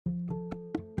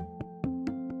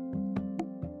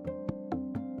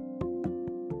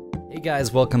Hey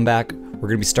guys, welcome back. We're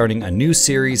going to be starting a new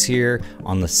series here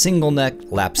on the single neck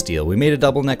lap steel. We made a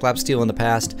double neck lap steel in the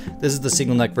past. This is the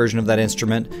single neck version of that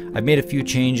instrument. I've made a few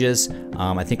changes.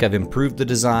 I think I've improved the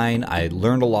design. I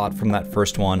learned a lot from that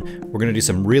first one. We're going to do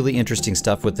some really interesting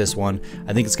stuff with this one.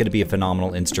 I think it's going to be a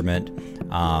phenomenal instrument.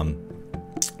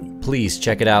 Please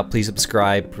check it out. Please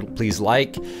subscribe. Please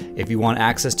like. If you want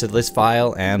access to this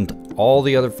file and all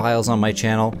the other files on my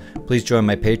channel, please join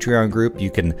my Patreon group.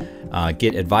 You can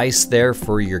get advice there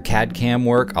for your CAD CAM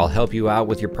work. I'll help you out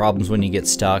with your problems when you get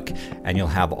stuck, and you'll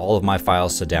have all of my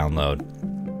files to download.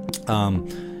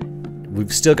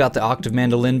 We've still got the octave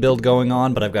mandolin build going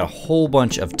on, but I've got a whole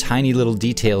bunch of tiny little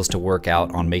details to work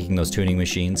out on making those tuning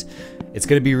machines. It's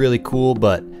going to be really cool,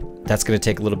 but that's going to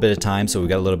take a little bit of time, so we've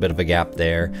got a little bit of a gap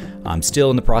there. I'm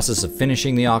still in the process of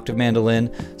finishing the octave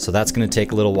mandolin, so that's going to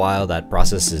take a little while. That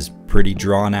process is pretty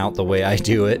drawn out the way I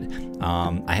do it.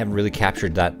 I haven't really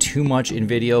captured that too much in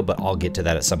video, but I'll get to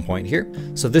that at some point here.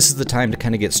 So this is the time to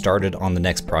kind of get started on the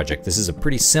next project. This is a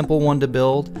pretty simple one to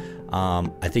build.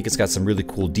 I think it's got some really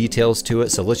cool details to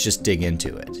it, so let's just dig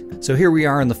into it. So here we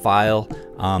are in the file.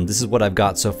 This is what I've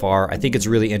got so far. I think it's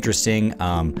really interesting.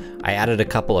 I added a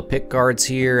couple of pick guards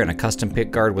here and a custom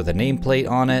pick guard with a nameplate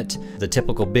on it. The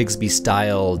typical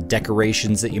Bigsby-style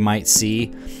decorations that you might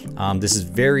see. This is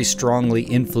very strongly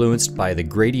influenced by the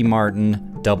Grady Martin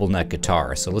double neck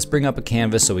guitar. So let's bring up a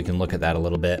canvas so we can look at that a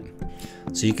little bit.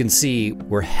 So you can see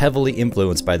we're heavily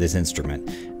influenced by this instrument.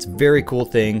 It's a very cool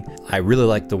thing. I really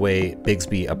like the way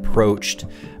Bigsby approached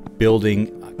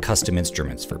building custom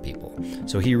instruments for people.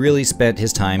 So he really spent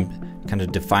his time kind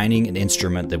of defining an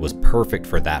instrument that was perfect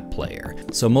for that player.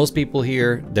 So most people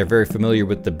here, they're very familiar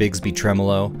with the Bigsby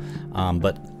tremolo,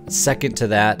 but second to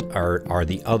that are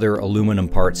the other aluminum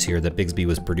parts here that Bigsby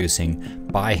was producing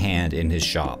by hand in his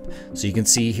shop. So you can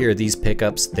see here these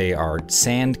pickups, they are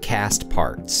sand cast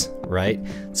parts, right?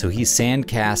 So he sand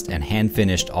cast and hand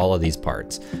finished all of these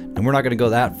parts. And we're not gonna go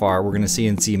that far, we're gonna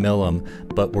CNC mill them,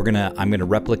 but I'm gonna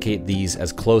replicate these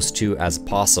as close to as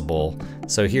possible.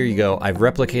 So here you go, I've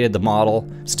replicated the model,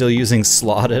 still using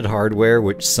slotted hardware,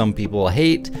 which some people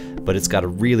hate, but it's got a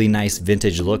really nice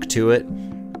vintage look to it.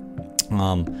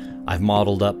 I've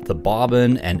modeled up the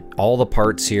bobbin and all the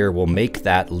parts here. We'll make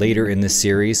that later in this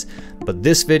series, but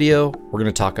this video we're going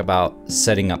to talk about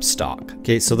setting up stock.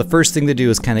 Okay, so the first thing to do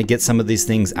is kind of get some of these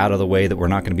things out of the way that we're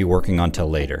not going to be working on till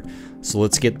later. So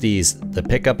let's get the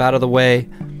pickup out of the way.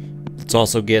 Let's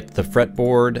also get the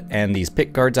fretboard and these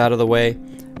pick guards out of the way.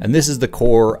 And this is the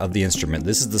core of the instrument.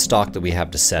 This is the stock that we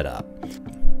have to set up.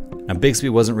 Now Bigsby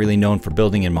wasn't really known for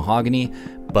building in mahogany,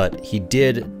 but he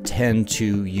did tend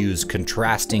to use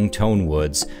contrasting tone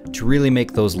woods to really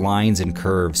make those lines and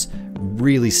curves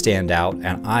really stand out,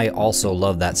 and I also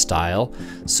love that style.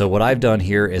 So what I've done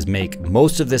here is make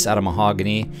most of this out of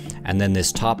mahogany, and then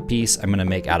this top piece I'm gonna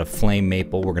make out of flame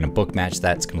maple. We're gonna book match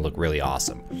that, it's gonna look really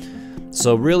awesome.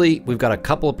 So really, we've got a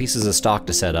couple of pieces of stock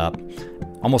to set up.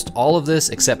 Almost all of this,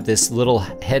 except this little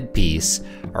head piece,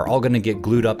 are all gonna get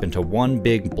glued up into one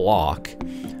big block,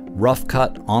 rough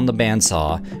cut on the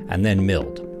bandsaw, and then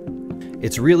milled.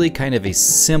 It's really kind of a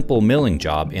simple milling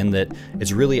job in that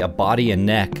it's really a body and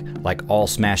neck like all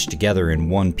smashed together in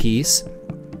one piece,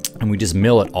 and we just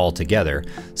mill it all together.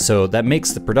 So that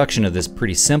makes the production of this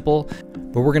pretty simple,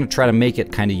 but we're gonna try to make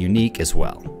it kind of unique as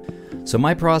well. So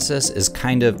my process is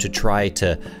kind of to try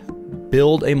to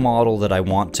build a model that I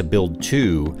want to build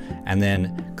to, and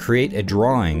then create a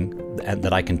drawing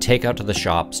that I can take out to the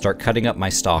shop, start cutting up my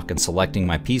stock and selecting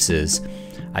my pieces.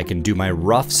 I can do my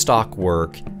rough stock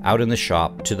work out in the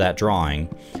shop to that drawing,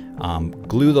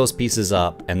 glue those pieces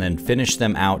up, and then finish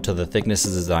them out to the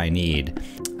thicknesses that I need.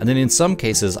 And then in some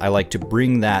cases, I like to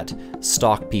bring that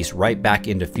stock piece right back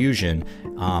into Fusion.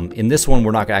 In this one,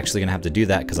 we're not actually gonna have to do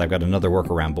that because I've got another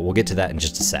workaround, but we'll get to that in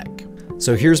just a sec.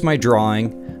 So here's my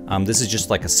drawing. This is just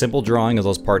like a simple drawing of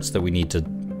those parts that we need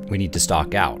to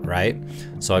stock out, right?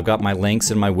 So I've got my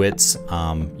lengths and my widths.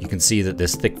 You can see that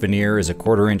this thick veneer is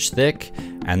 1/4 inch thick,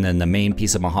 and then the main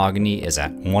piece of mahogany is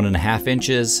at 1.5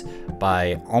 inches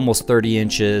by almost 30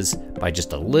 inches by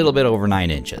just a little bit over 9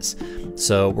 inches.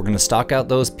 So we're gonna stock out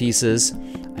those pieces,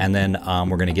 and then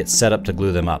we're gonna get set up to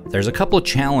glue them up. There's a couple of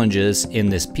challenges in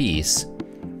this piece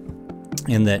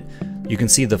in that you can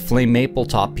see the flame maple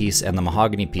top piece and the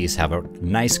mahogany piece have a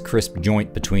nice crisp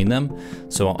joint between them.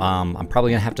 So I'm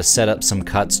probably gonna have to set up some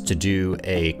cuts to do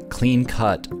a clean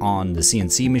cut on the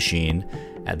CNC machine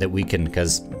that we can,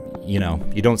 because you know,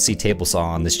 you don't see table saw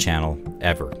on this channel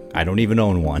ever. I don't even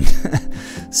own one.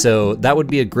 So that would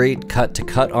be a great cut to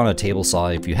cut on a table saw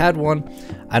if you had one.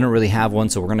 I don't really have one,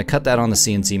 so we're gonna cut that on the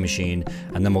CNC machine,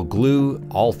 and then we'll glue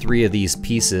all 3 of these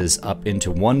pieces up into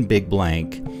one big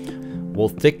blank. We'll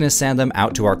thickness sand them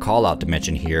out to our call out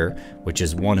dimension here, which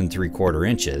is 1 3/4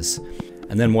 inches.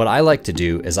 And then what I like to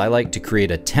do is I like to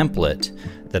create a template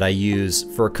that I use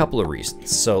for a couple of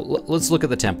reasons. So let's look at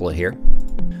the template here.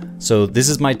 So this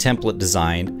is my template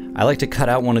design. I like to cut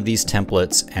out one of these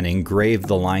templates and engrave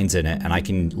the lines in it, and I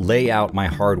can lay out my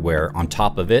hardware on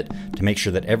top of it to make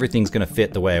sure that everything's gonna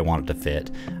fit the way I want it to fit.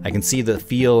 I can see the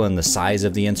feel and the size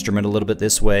of the instrument a little bit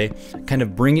this way, kind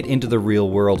of bring it into the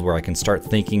real world where I can start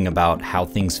thinking about how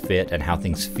things fit and how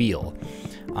things feel.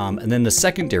 And then the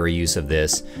secondary use of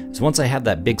this is once I have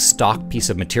that big stock piece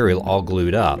of material all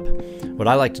glued up, what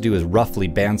I like to do is roughly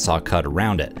bandsaw cut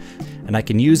around it. And I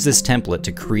can use this template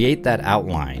to create that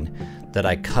outline that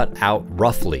I cut out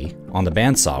roughly on the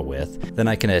bandsaw with. Then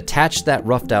I can attach that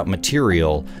roughed out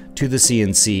material to the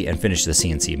CNC and finish the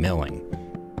CNC milling.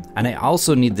 And I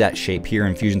also need that shape here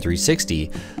in Fusion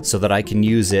 360 so that I can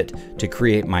use it to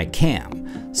create my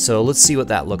cam. So let's see what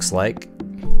that looks like.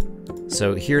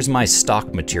 So here's my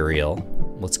stock material.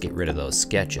 Let's get rid of those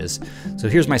sketches. So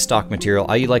here's my stock material.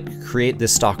 I like to create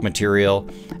this stock material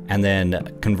and then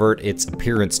convert its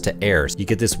appearance to air. So you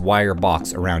get this wire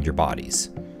box around your bodies.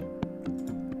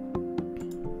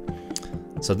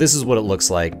 So this is what it looks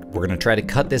like. We're gonna try to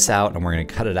cut this out, and we're gonna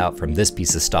cut it out from this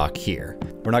piece of stock here.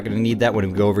 We're not gonna need that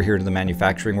when we go over here to the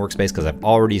manufacturing workspace because I've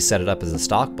already set it up as a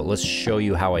stock, but let's show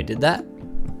you how I did that.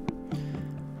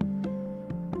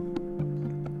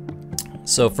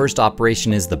 So first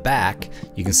operation is the back.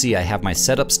 You can see I have my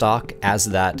setup stock as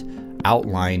that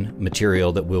outline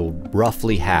material that we'll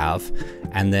roughly have,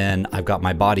 and then I've got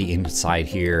my body inside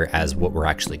here as what we're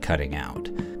actually cutting out.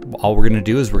 All we're gonna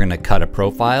do is we're gonna cut a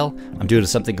profile. I'm doing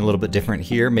something a little bit different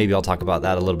here. Maybe I'll talk about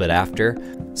that a little bit after.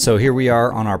 So here we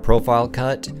are on our profile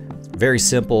cut. Very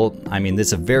simple. I mean, this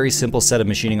is a very simple set of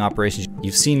machining operations.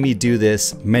 You've seen me do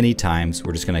this many times.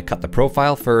 We're just gonna cut the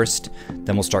profile first,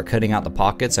 then we'll start cutting out the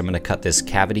pockets. I'm gonna cut this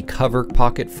cavity cover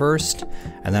pocket first,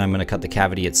 and then I'm gonna cut the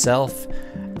cavity itself.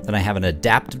 Then I have an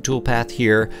adaptive toolpath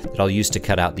here that I'll use to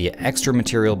cut out the extra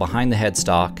material behind the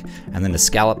headstock, and then a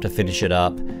scallop to finish it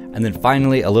up. And then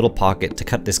finally a little pocket to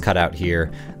cut this cutout here.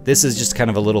 This is just kind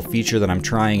of a little feature that I'm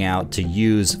trying out to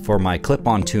use for my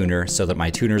clip-on tuner so that my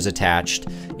tuner is attached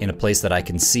in a place that I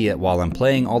can see it while I'm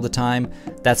playing all the time.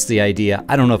 That's the idea.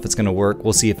 I don't know if it's gonna work.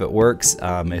 We'll see if it works.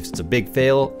 If it's a big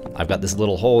fail, I've got this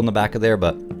little hole in the back of there,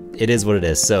 but it is what it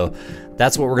is. So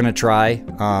that's what we're gonna try.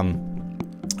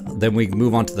 Then we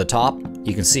move on to the top.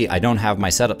 You can see I don't have my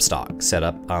setup stock set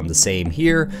up the same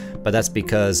here, but that's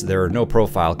because there are no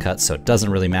profile cuts, so it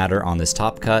doesn't really matter on this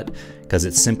top cut because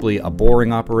it's simply a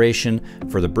boring operation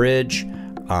for the bridge,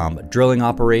 drilling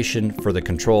operation for the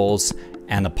controls,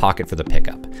 and a pocket for the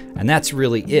pickup. And that's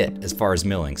really it as far as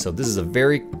milling. So this is a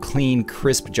very clean,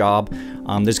 crisp job.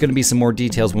 There's gonna be some more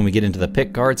details when we get into the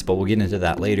pick guards, but we'll get into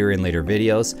that later in later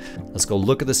videos. Let's go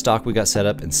look at the stock we got set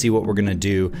up and see what we're gonna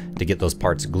do to get those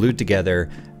parts glued together,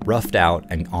 roughed out,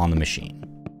 and on the machine.